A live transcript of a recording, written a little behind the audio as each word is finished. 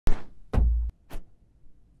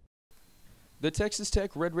The Texas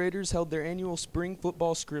Tech Red Raiders held their annual spring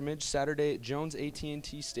football scrimmage Saturday at Jones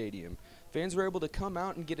AT&T Stadium. Fans were able to come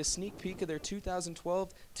out and get a sneak peek of their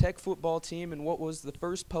 2012 Tech football team in what was the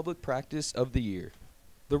first public practice of the year.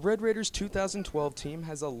 The Red Raiders 2012 team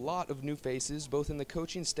has a lot of new faces, both in the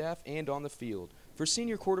coaching staff and on the field. For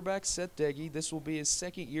senior quarterback Seth Deggy, this will be his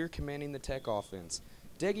second year commanding the Tech offense.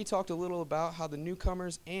 Deggy talked a little about how the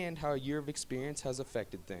newcomers and how a year of experience has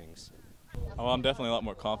affected things. Well, I'm definitely a lot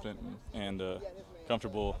more confident and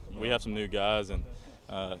comfortable. We have some new guys and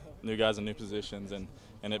new positions, and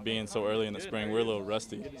it being so early in the spring, we're a little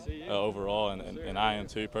rusty overall, and I am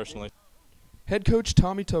too personally. Head coach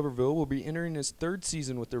Tommy Tuberville will be entering his third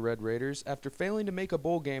season with the Red Raiders. After failing to make a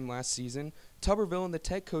bowl game last season, Tuberville and the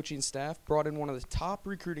Tech coaching staff brought in one of the top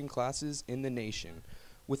recruiting classes in the nation.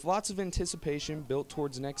 With lots of anticipation built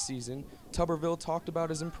towards next season, Tuberville talked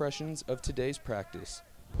about his impressions of today's practice.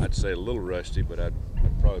 I'd say a little rusty, but I'd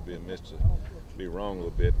probably be amiss to be wrong a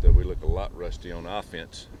little bit. We look a lot rusty on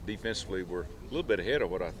offense. Defensively, we're a little bit ahead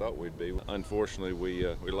of what I thought we'd be. Unfortunately,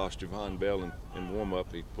 we lost Javon Bell in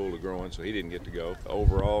warm-up. He pulled a groin, so he didn't get to go.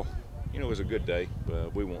 Overall, it was a good day.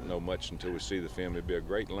 We won't know much until we see the film. It'd be a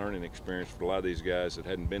great learning experience for a lot of these guys that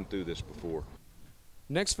hadn't been through this before.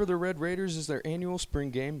 Next for the Red Raiders is their annual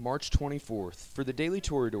spring game, March 24th. For the Daily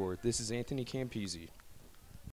Toreador, this is Anthony Campise.